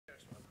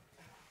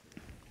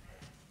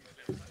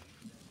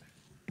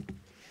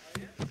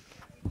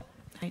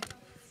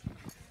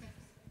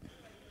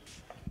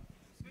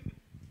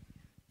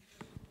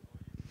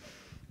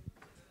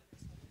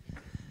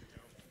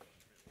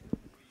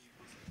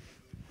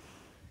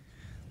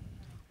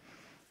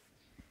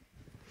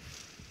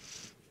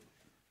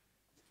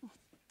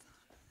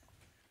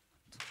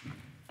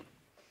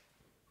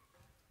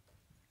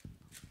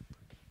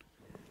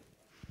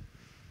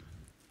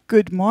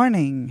Good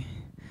morning.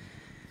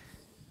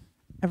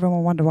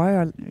 Everyone wonder why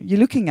are you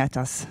looking at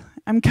us?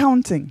 I'm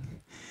counting.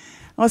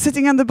 I was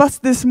sitting on the bus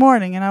this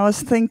morning and I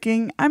was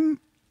thinking, I'm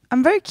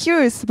very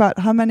curious about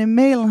how many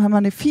male and how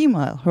many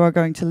female who are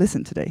going to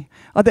listen today.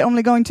 Are they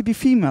only going to be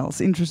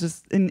females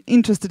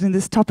interested in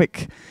this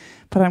topic?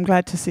 But I'm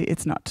glad to see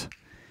it's not.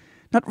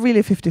 Not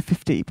really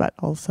 50-50, but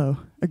also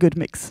a good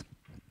mix.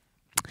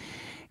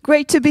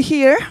 Great to be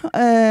here,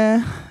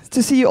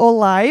 to see you all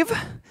live.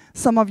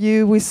 Some of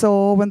you we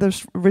saw when the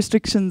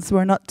restrictions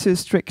were not too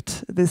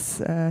strict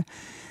this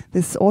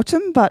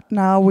autumn, but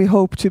now we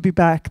hope to be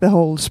back the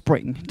whole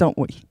spring, don't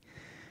we?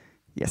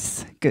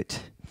 Yes, good.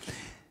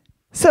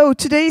 So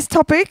today's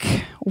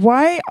topic,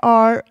 why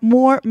are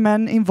more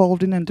men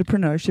involved in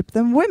entrepreneurship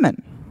than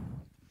women?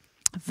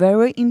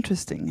 Very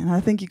interesting, and I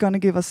think you're going to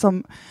give us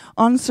some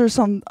answers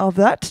of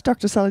that,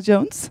 Dr. Sally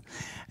Jones.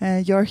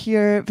 You're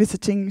here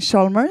visiting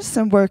Chalmers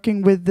and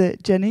working with the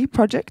Jenny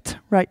project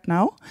right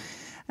now.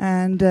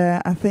 And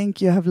I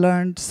think you have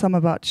learned some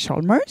about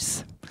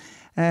Chalmers.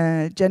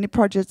 Jenny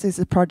Project is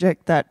a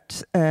project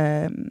that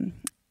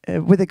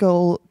with a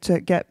goal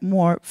to get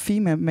more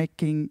female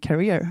making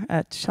career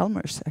at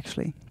Chalmers,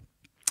 actually.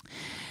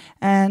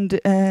 And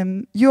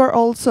you are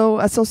also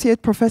Associate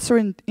Professor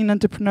in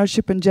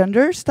Entrepreneurship and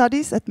Gender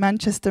Studies at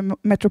Manchester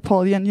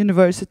Metropolitan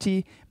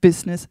University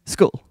Business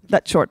School.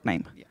 That short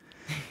name.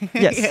 Yeah.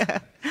 Yes. Yeah.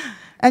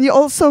 And you're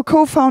also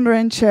co-founder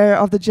and chair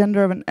of the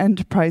Gender and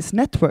Enterprise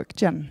Network,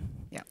 Jen.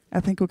 I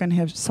think we're going to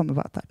hear some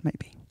about that,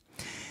 maybe.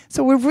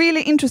 So we're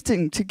really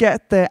interested to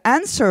get the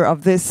answer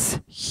of this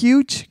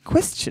huge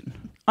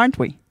question, aren't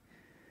we?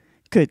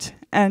 Good.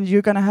 And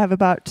you're going to have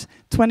about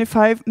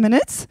 25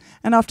 minutes.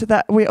 And after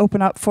that, we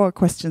open up for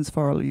questions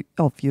for all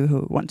of you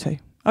who want to.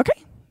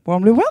 Okay.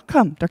 Warmly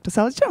welcome, Dr.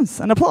 Sally Jones.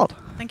 An applaud.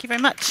 Thank you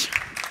very much.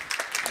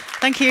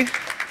 Thank you.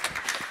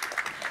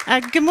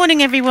 Good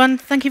morning, everyone.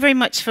 Thank you very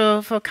much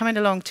for coming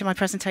along to my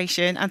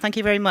presentation, and thank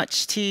you very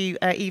much to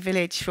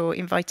E-village for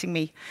inviting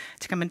me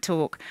to come and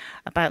talk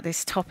about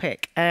this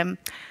topic. It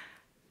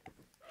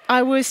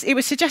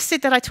was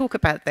suggested that I talk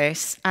about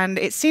this, and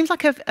it seems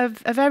like a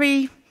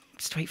very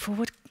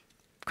straightforward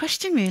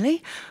question,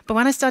 really. But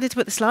when I started to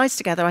put the slides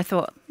together, I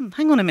thought,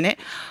 hang on a minute.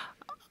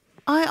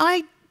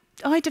 I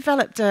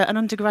developed an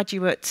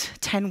undergraduate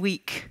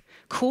 10-week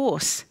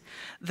course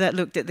that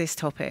looked at this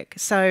topic.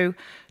 So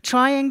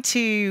trying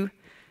to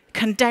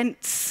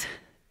condense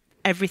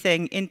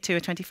everything into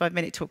a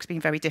 25-minute talk has been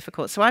very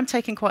difficult. So I'm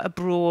taking quite a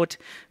broad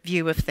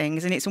view of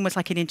things, and it's almost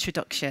like an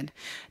introduction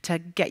to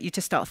get you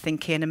to start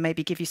thinking and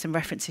maybe give you some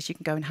references you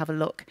can go and have a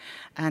look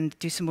and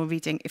do some more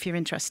reading if you're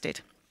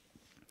interested.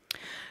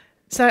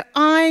 So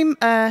I'm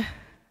a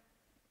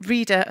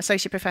reader,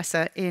 associate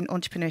professor in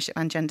entrepreneurship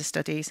and gender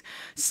studies.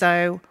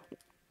 So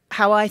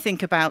how I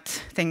think about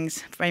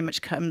things very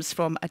much comes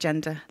from a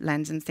gender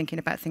lens and thinking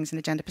about things in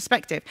a gender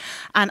perspective.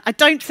 And I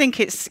don't think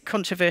it's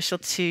controversial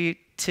to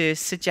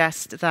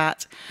suggest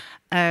that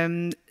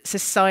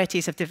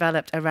societies have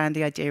developed around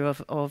the idea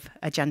of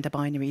a gender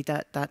binary,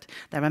 that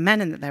there are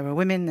men and that there are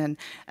women,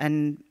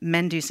 and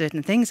men do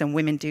certain things and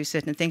women do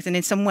certain things. And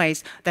in some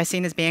ways, they're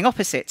seen as being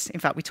opposites. In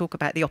fact, we talk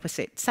about the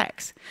opposite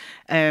sex.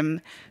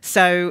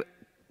 So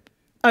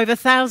over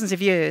thousands of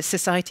years,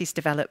 societies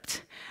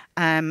developed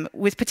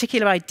with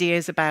particular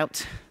ideas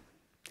about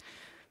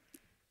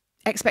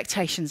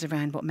expectations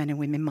around what men and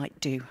women might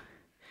do.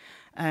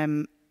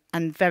 And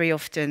very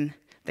often,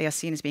 they are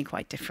seen as being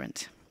quite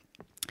different.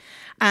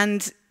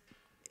 And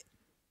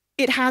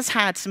it has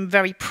had some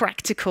very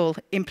practical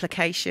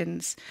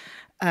implications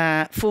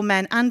for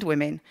men and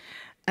women.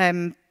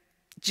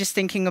 Just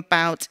thinking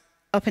about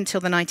up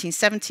until the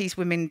 1970s,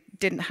 women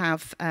didn't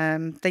have,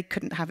 they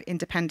couldn't have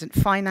independent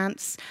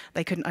finance,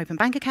 they couldn't open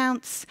bank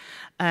accounts,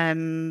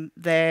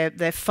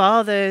 their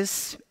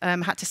fathers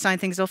had to sign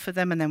things off for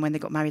them, and then when they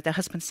got married, their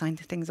husbands signed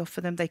things off for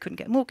them, they couldn't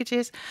get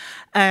mortgages.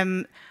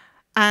 And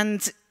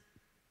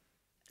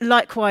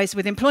likewise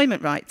with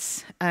employment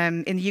rights.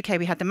 In the UK,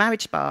 we had the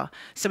marriage bar.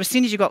 So as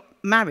soon as you got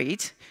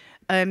married,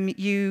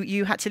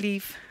 you had to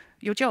leave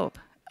your job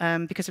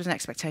because there was an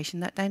expectation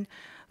that then,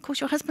 of course,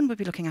 your husband would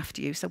be looking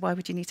after you, so why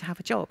would you need to have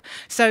a job?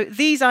 So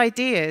these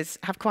ideas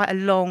have quite a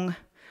long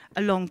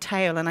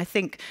tail, and I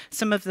think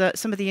some of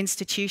the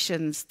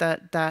institutions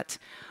that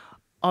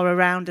are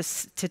around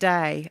us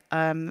today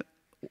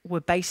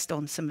were based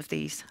on some of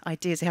these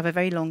ideas. They have a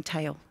very long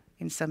tail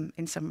in some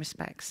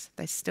respects.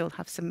 They still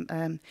have some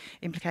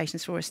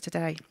implications for us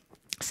today.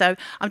 So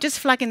I'm just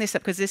flagging this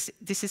up because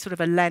this is sort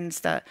of a lens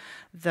that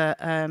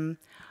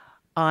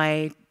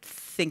I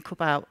think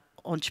about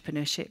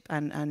entrepreneurship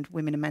and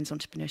women and men's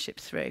entrepreneurship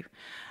through.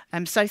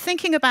 So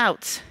thinking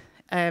about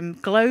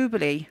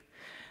globally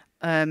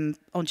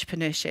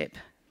entrepreneurship,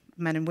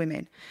 men and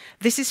women,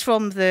 this is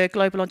from the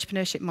Global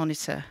Entrepreneurship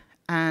Monitor,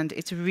 and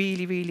it's a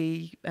really,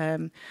 really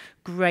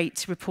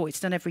great report. It's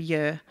done every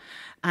year,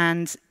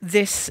 and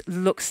this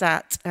looks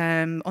at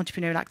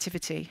entrepreneurial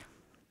activity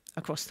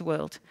across the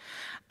world.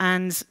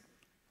 And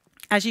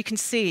as you can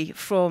see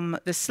from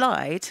the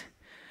slide,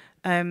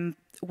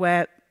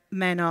 where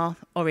men are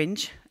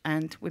orange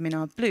and women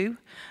are blue,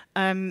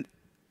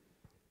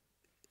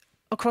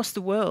 across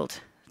the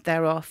world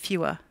there are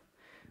fewer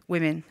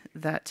women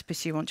that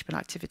pursue entrepreneurial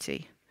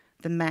activity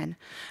than men.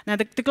 Now,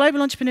 the Global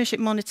Entrepreneurship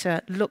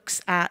Monitor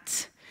looks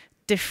at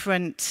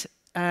different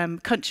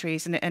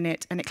countries, and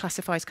it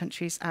classifies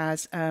countries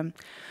as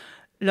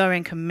lower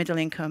income, middle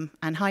income,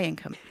 and high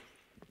income.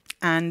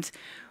 And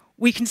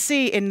we can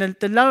see in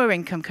the lower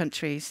income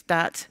countries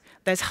that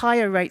there's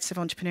higher rates of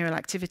entrepreneurial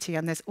activity,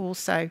 and there's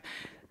also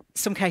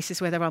some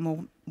cases where there are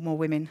more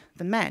women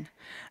than men.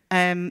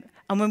 And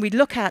when we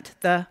look at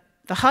the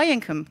high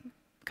income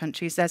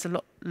countries, there's a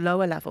lot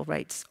lower level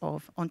rates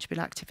of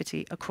entrepreneurial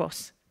activity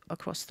across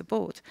the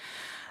board.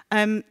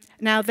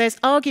 Now, there's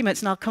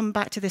arguments, and I'll come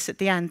back to this at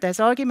the end, there's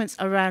arguments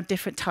around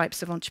different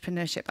types of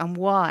entrepreneurship and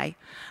why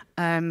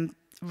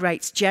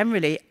rates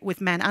generally with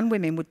men and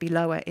women would be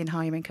lower in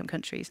higher income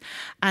countries.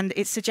 And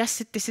it's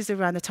suggested this is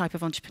around the type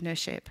of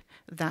entrepreneurship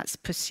that's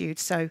pursued.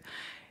 So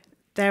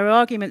there are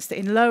arguments that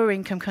in lower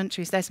income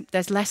countries,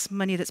 there's less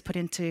money that's put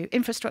into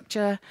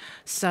infrastructure.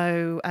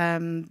 So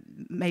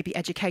maybe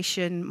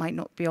education might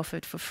not be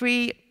offered for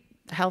free.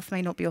 Health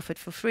may not be offered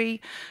for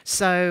free.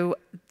 So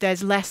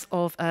there's less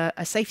of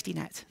a safety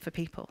net for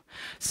people.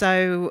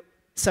 So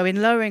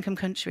in lower income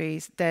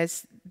countries,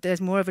 there's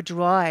more of a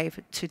drive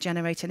to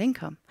generate an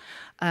income.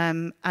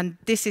 And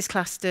this is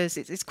classed as,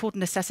 it's called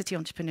necessity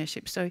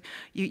entrepreneurship. So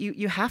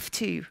you have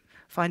to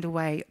find a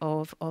way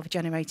of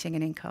generating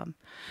an income.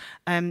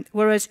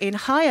 Whereas in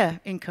higher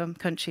income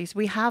countries,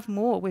 we have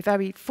more, we're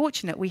very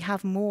fortunate, we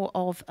have more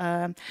of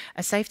a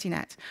safety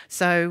net.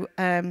 So,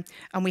 and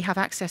we have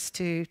access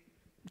to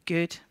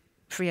good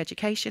free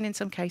education in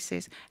some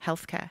cases,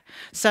 healthcare.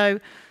 So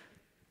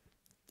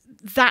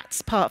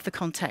that's part of the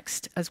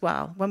context as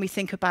well, when we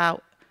think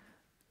about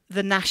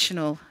the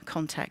national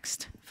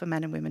context for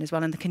men and women as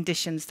well, and the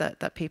conditions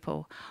that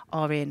people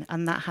are in,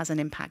 and that has an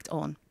impact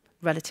on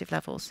relative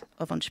levels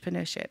of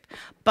entrepreneurship.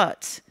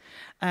 But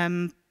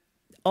on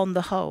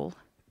the whole,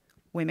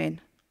 women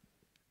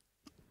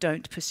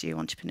don't pursue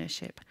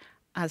entrepreneurship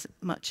as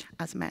much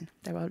as men.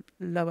 There are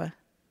lower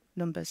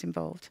numbers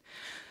involved.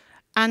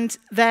 And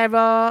there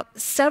are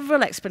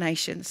several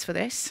explanations for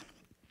this.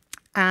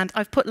 And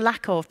I've put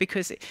lack of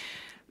because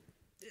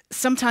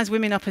sometimes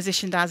women are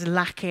positioned as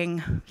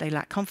lacking. They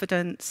lack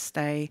confidence,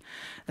 they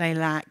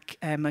lack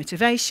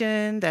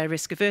motivation, they're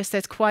risk averse.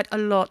 There's quite a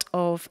lot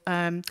of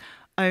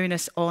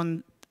onus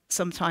on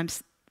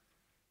sometimes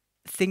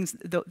things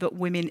that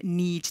women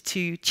need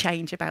to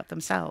change about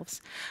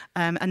themselves.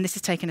 And this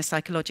is taking a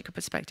psychological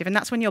perspective. And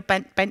that's when you're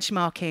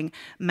benchmarking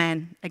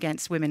men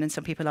against women. And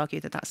some people argue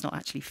that that's not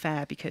actually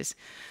fair because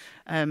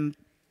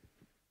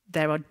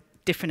there are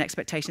different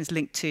expectations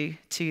linked to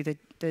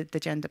the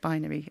gender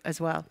binary as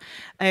well.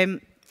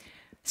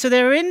 So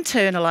there are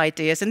internal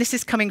ideas, and this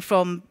is coming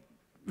from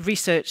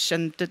research,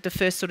 and the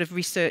first sort of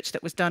research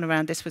that was done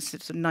around this was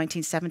sort of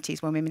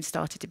 1970s when women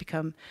started to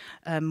become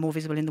more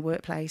visible in the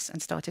workplace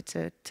and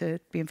started to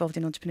be involved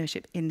in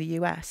entrepreneurship in the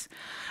US.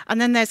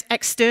 And then there's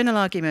external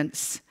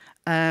arguments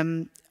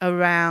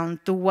around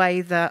the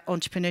way that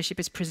entrepreneurship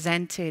is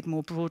presented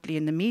more broadly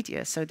in the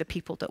media. So the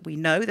people that we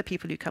know, the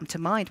people who come to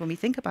mind when we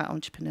think about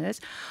entrepreneurs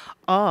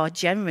are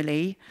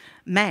generally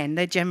men.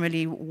 They're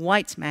generally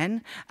white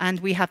men. And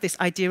we have this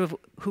idea of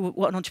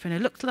what an entrepreneur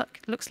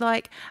looks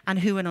like and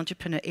who an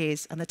entrepreneur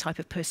is and the type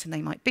of person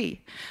they might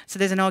be. So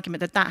there's an argument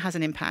that that has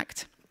an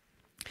impact.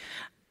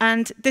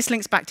 And this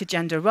links back to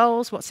gender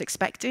roles, what's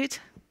expected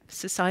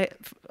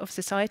of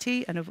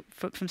society and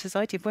from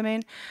society of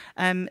women,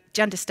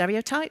 gender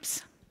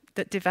stereotypes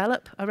that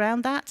develop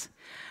around that,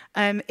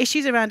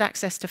 issues around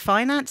access to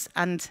finance,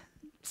 and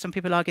some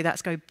people argue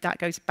that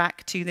goes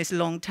back to this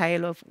long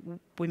tail of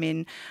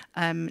women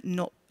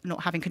not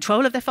having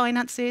control of their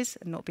finances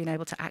and not being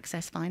able to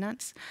access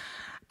finance,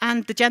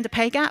 and the gender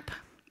pay gap.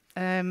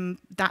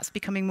 That's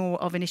becoming more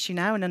of an issue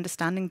now, and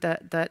understanding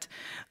that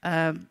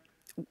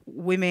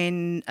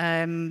women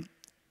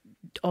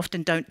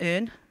often don't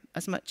earn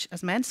as much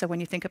as men. So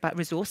when you think about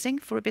resourcing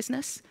for a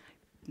business,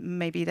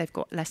 maybe they've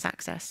got less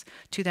access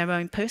to their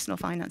own personal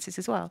finances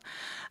as well.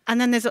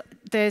 And then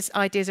there's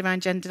ideas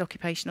around gendered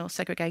occupational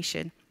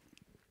segregation.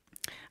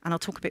 And I'll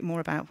talk a bit more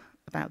about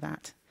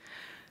that.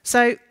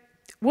 So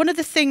one of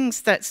the things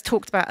that's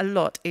talked about a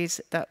lot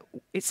is that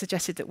it's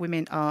suggested that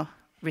women are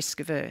risk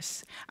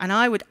averse. And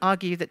I would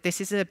argue that this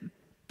is a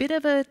bit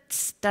of a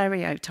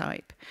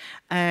stereotype.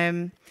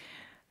 It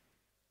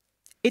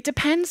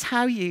depends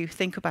how you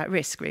think about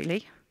risk,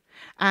 really.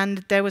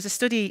 And there was a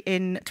study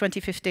in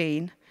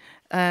 2015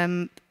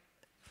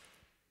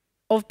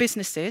 of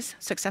businesses,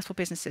 successful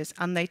businesses,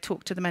 and they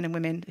talked to the men and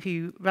women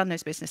who run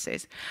those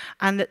businesses.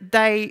 And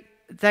they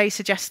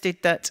suggested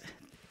that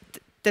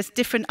there's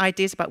different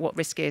ideas about what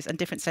risk is and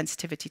different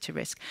sensitivity to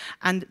risk.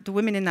 And the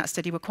women in that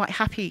study were quite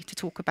happy to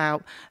talk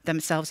about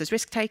themselves as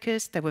risk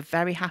takers. They were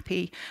very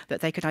happy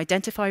that they could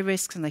identify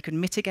risks and they could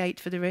mitigate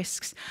for the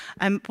risks.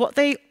 What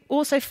they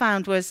also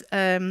found was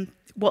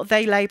what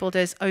they labelled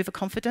as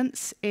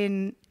overconfidence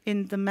in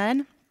the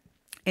men,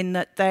 in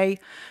that they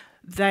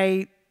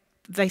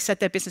they said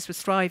their business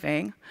was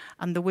thriving,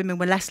 and the women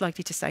were less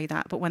likely to say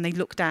that. But when they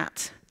looked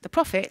at the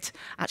profit,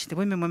 actually the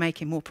women were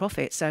making more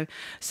profit. So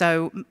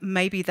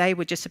maybe they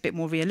were just a bit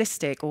more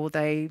realistic, or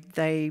they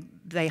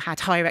had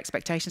higher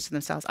expectations for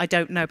themselves. I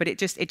don't know, but it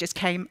just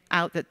came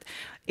out that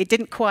it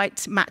didn't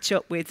quite match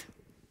up with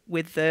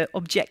the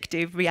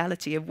objective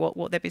reality of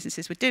what their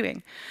businesses were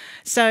doing.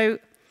 So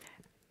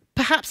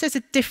perhaps there's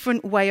a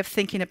different way of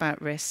thinking about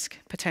risk,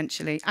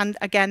 potentially. And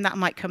again, that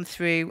might come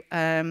through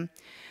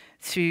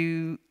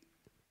through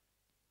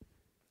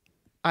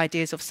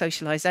ideas of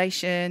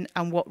socialization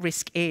and what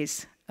risk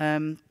is.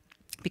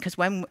 Because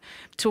when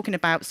talking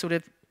about sort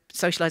of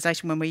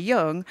socialization when we're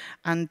young,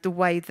 and the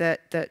way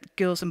that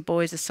girls and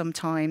boys are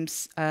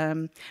sometimes,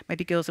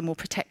 maybe girls are more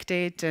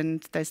protected,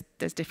 and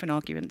there's different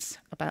arguments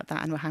about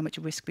that and how much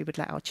risk we would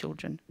let our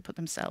children put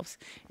themselves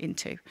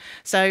into.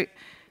 So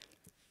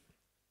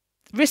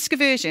risk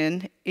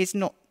aversion is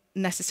not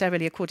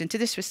necessarily, according to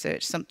this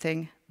research,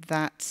 something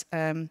that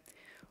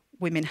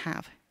women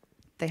have.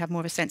 They have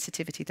more of a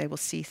sensitivity. They will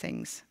see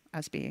things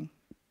as being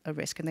a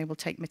risk, and they will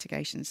take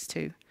mitigations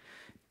to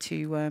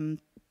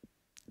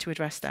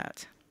address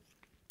that.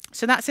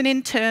 So that's an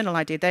internal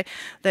idea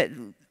that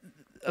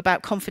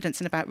about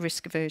confidence and about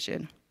risk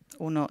aversion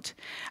or not.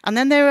 And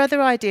then there are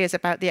other ideas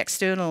about the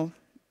external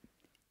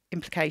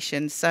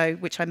implications, so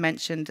which I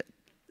mentioned,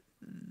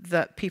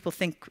 that people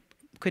think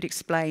could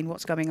explain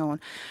what's going on.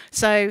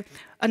 So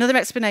another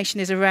explanation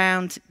is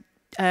around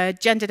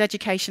gendered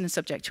education and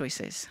subject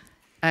choices.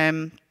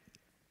 And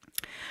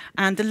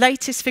the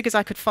latest figures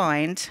I could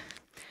find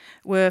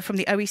were from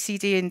the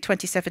OECD in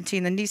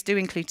 2017, and these do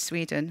include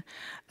Sweden.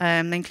 They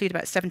include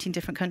about 17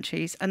 different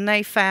countries, and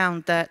they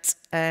found that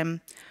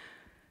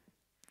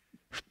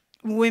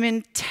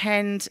women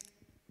tend,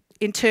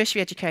 in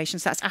tertiary education,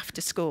 so that's after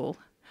school,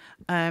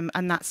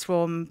 and that's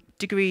from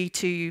degree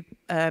to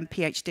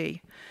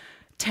PhD,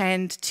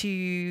 tend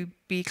to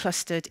be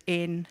clustered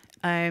in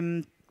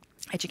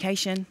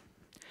education,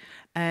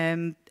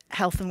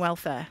 health and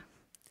welfare.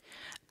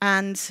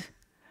 And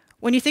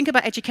when you think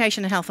about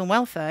education and health and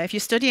welfare, if you're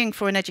studying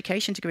for an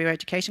education degree or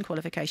education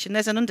qualification,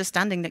 there's an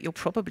understanding that you're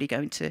probably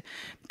going to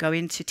go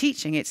into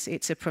teaching.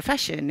 It's a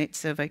profession,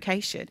 it's a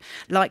vocation.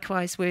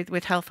 Likewise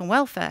with health and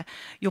welfare,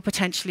 you're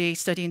potentially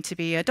studying to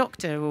be a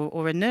doctor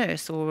or a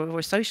nurse or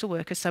a social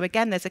worker. So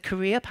again, there's a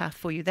career path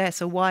for you there.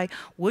 So why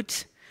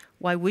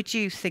would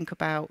you think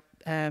about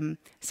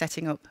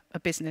setting up a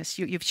business?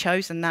 You've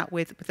chosen that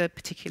with a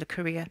particular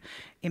career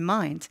in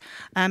mind.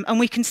 And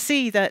we can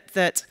see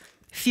that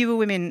fewer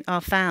women are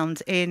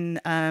found in,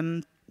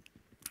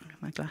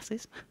 my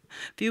glasses,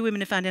 fewer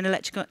women are found in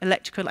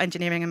electrical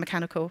engineering and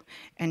mechanical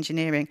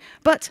engineering.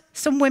 But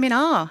some women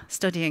are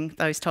studying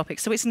those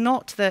topics. So it's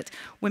not that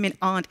women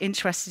aren't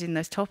interested in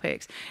those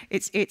topics.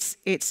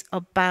 It's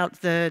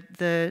about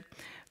the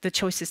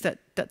choices that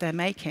they're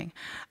making.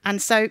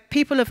 And so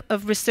people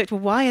have researched,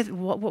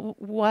 well,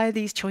 why are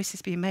these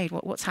choices being made?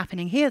 What's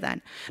happening here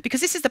then?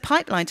 Because this is the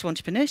pipeline to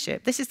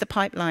entrepreneurship. This is the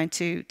pipeline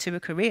to a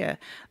career,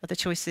 of the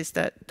choices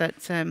that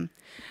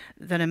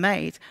are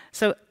made.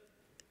 So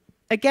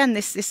again,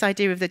 this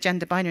idea of the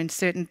gender binary and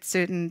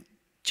certain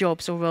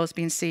jobs or roles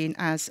being seen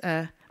as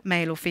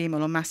male or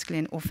female or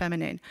masculine or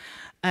feminine.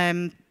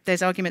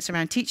 There's arguments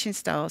around teaching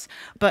styles,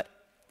 but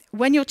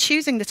when you're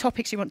choosing the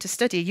topics you want to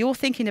study, you're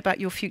thinking about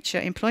your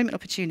future employment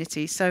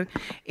opportunities. So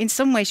in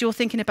some ways, you're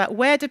thinking about,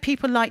 where do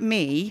people like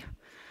me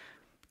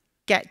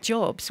get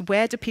jobs?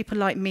 Where do people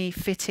like me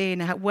fit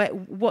in?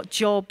 What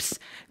jobs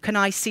can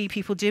I see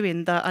people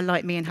doing that are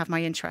like me and have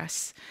my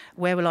interests?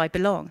 Where will I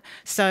belong?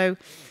 So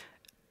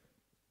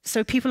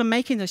people are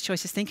making those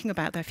choices, thinking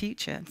about their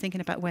future and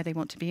thinking about where they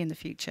want to be in the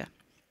future.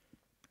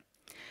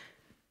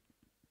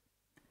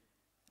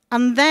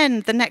 And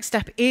then the next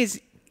step is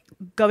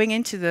going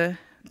into the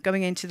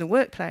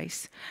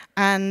workplace.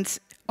 And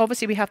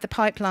obviously we have the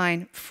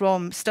pipeline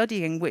from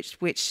studying,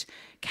 which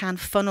can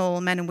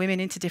funnel men and women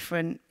into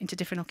different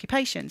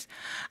occupations.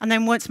 And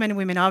then once men and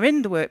women are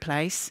in the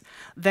workplace,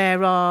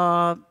 there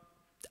are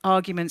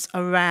arguments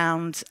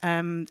around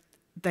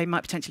they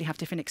might potentially have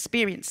different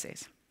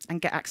experiences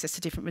and get access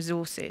to different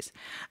resources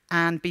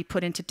and be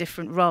put into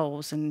different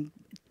roles and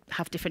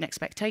have different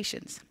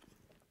expectations.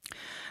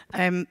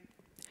 And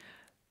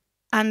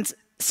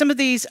some of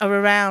these are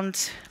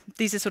around,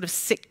 these are sort of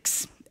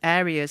 6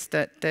 areas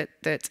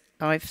that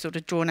I've sort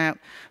of drawn out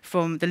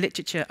from the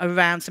literature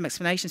around some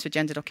explanations for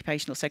gendered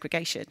occupational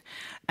segregation.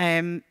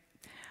 And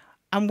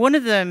one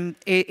of them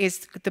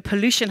is the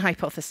pollution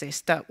hypothesis,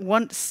 that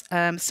once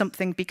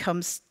something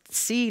becomes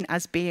seen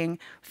as being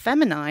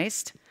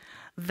feminized,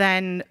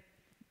 then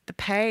the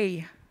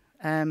pay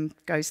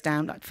goes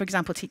down. Like, for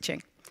example,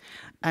 teaching.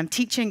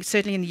 Teaching,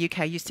 certainly in the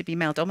UK, used to be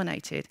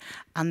male-dominated,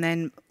 and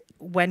then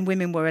when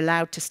women were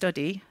allowed to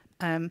study,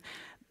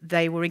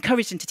 they were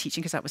encouraged into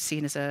teaching because that was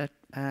seen as a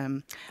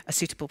a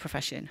suitable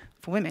profession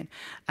for women.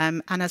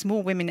 And as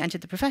more women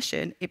entered the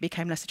profession, it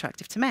became less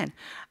attractive to men.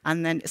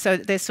 And then, so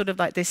there's sort of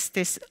like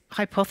this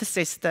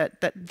hypothesis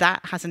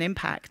that has an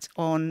impact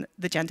on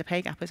the gender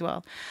pay gap as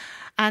well.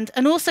 And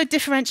also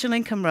differential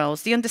income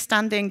roles, the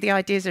understanding, the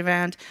ideas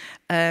around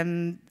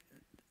the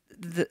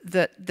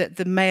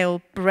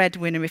male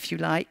breadwinner, if you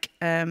like,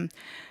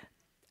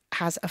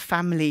 has a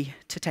family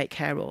to take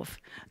care of,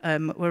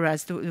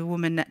 whereas the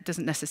woman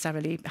doesn't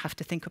necessarily have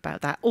to think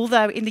about that.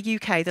 Although in the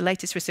UK, the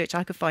latest research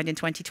I could find in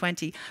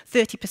 2020,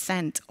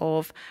 30%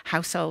 of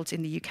households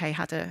in the UK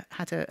had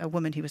a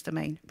woman who was the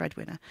main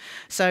breadwinner.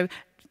 So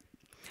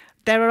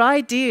there are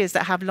ideas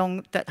that have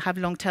long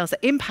tails that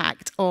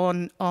impact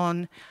on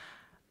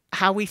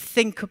how we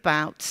think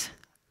about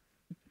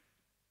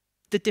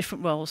the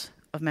different roles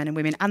of men and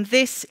women, and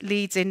this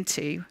leads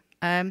into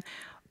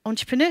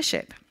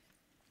entrepreneurship.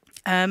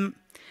 And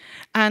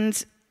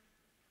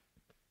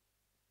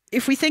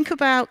if we think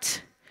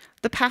about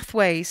the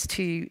pathways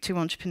to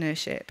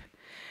entrepreneurship,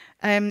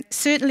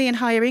 certainly in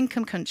higher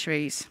income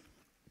countries,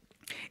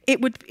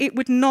 it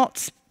would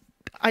not.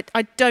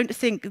 I don't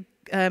think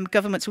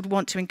governments would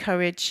want to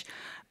encourage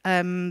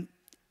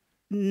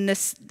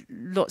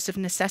lots of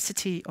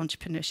necessity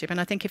entrepreneurship. And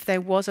I think if there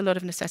was a lot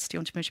of necessity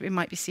entrepreneurship, it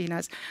might be seen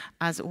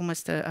as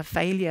almost a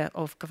failure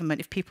of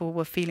government if people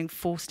were feeling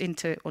forced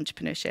into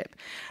entrepreneurship.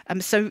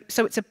 So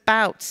it's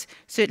about,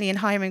 certainly in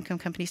higher income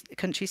countries,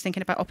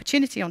 thinking about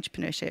opportunity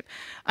entrepreneurship.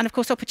 And of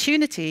course,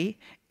 opportunity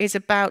is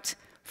about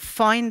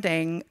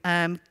finding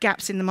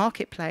gaps in the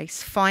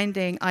marketplace,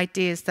 finding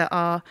ideas that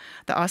are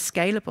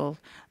scalable,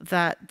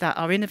 that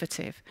are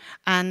innovative.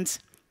 And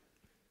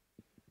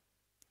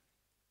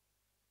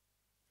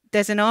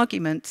there's an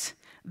argument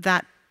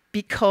that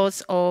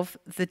because of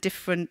the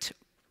different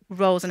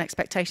roles and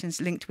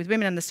expectations linked with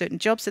women and the certain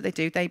jobs that they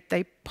do,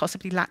 they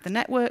possibly lack the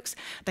networks,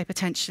 they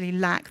potentially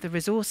lack the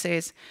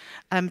resources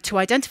to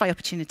identify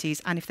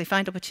opportunities, and if they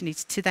find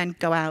opportunities, to then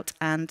go out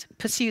and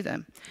pursue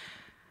them.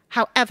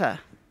 However,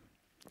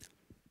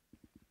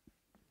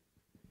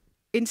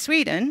 in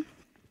Sweden,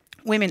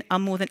 women are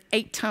more than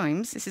 8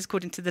 times, this is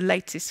according to the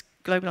latest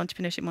Global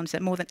Entrepreneurship Monitor,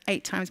 more than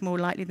 8 times more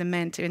likely than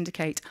men to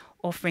indicate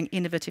offering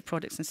innovative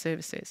products and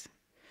services.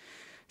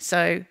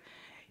 So,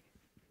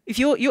 if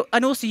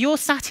and also you're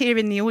sat here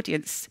in the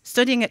audience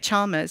studying at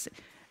Chalmers,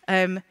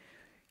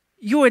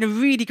 you're in a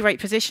really great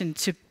position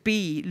to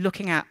be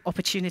looking at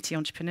opportunity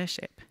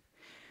entrepreneurship.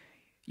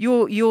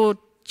 Your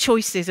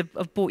choices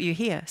have brought you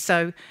here.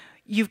 So,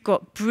 you've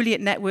got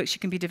brilliant networks you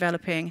can be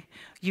developing.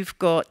 You've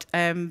got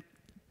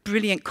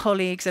brilliant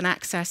colleagues and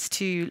access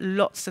to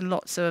lots and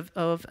lots of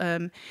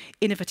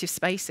innovative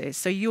spaces.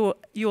 So you're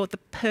the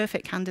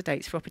perfect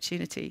candidates for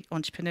opportunity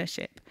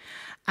entrepreneurship.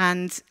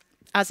 And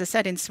as I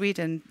said, in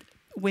Sweden,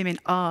 women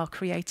are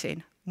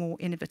creating more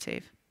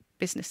innovative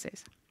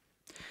businesses.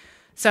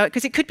 So,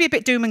 because it could be a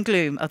bit doom and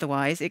gloom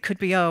otherwise. It could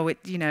be,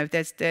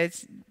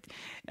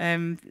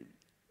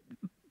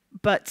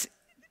 but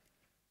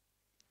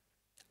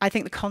I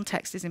think the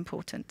context is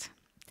important.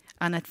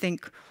 And I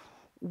think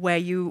where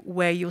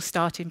you're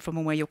starting from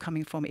and where you're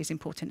coming from is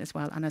important as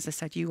well. And as I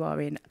said, you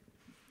are in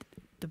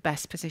the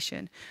best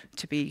position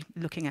to be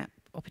looking at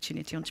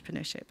opportunity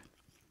entrepreneurship.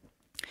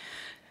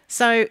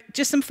 So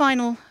just some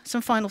final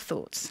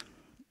thoughts.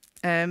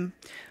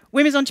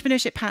 Women's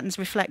entrepreneurship patterns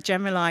reflect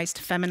generalized,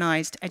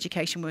 feminized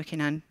education,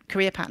 working and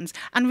career patterns.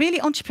 And really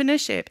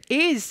entrepreneurship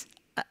is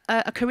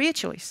a career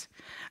choice.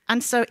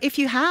 And so if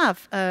you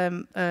have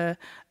a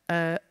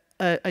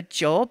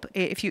job,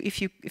 if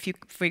you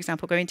for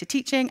example go into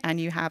teaching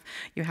and you have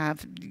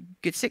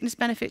good sickness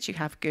benefits, you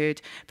have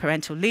good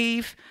parental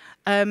leave,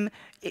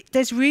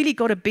 there's really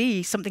got to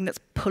be something that's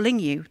pulling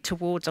you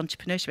towards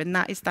entrepreneurship, and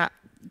that is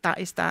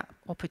that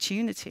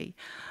opportunity.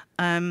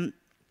 And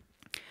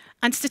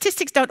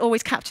statistics don't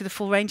always capture the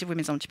full range of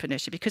women's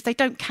entrepreneurship because they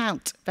don't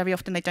count, very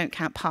often they don't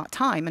count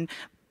part-time,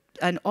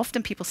 and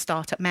often people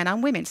men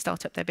and women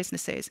start up their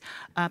businesses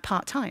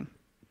part-time.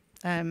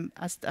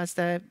 As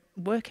they're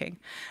working.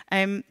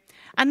 And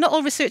not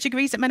all research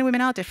agrees that men and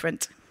women are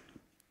different.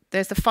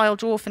 There's the file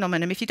drawer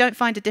phenomenon. If you don't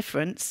find a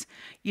difference,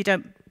 you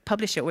don't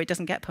publish it, or it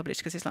doesn't get published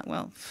because it's like,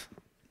 well,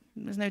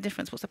 there's no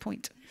difference. What's the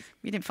point?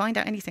 You didn't find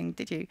out anything,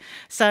 did you?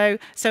 So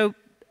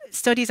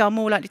studies are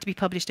more likely to be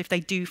published if they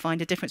do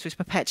find a difference, which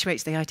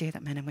perpetuates the idea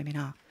that men and women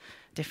are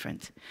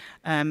different,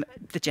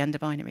 the gender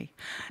binary.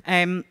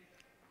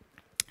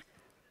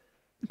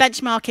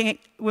 Benchmarking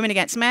women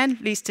against men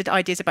leads to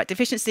ideas about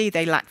deficiency.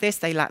 They lack this,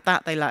 they lack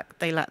that, they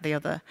lack the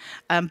other.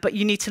 But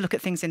you need to look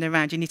at things in the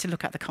round. You need to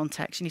look at the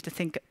context. You need to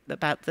think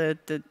about the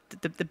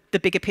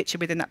bigger picture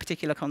within that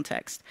particular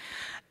context.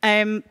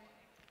 And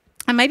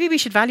maybe we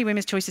should value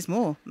women's choices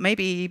more.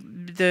 Maybe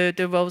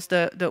the roles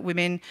that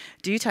women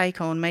do take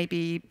on,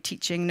 maybe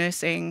teaching,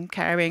 nursing,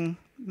 caring,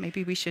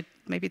 maybe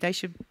they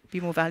should be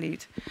more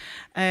valued.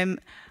 And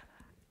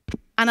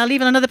I'll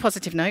leave on another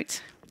positive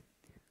note.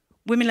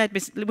 Women-led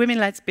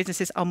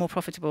businesses are more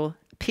profitable.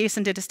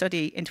 Pearson did a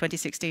study in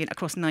 2016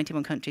 across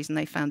 91 countries, and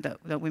they found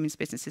that women's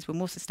businesses were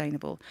more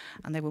sustainable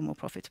and they were more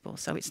profitable.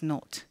 So it's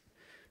not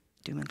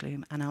doom and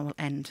gloom. And I will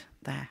end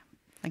there.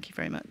 Thank you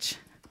very much.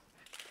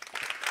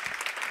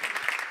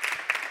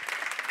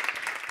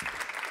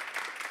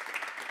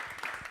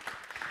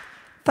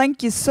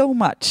 Thank you so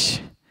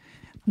much.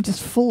 I'm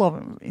just full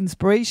of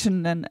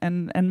inspiration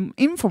and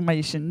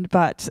information,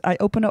 but I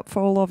open up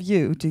for all of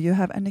you. Do you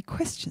have any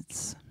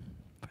questions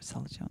for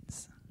Sally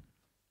Jones?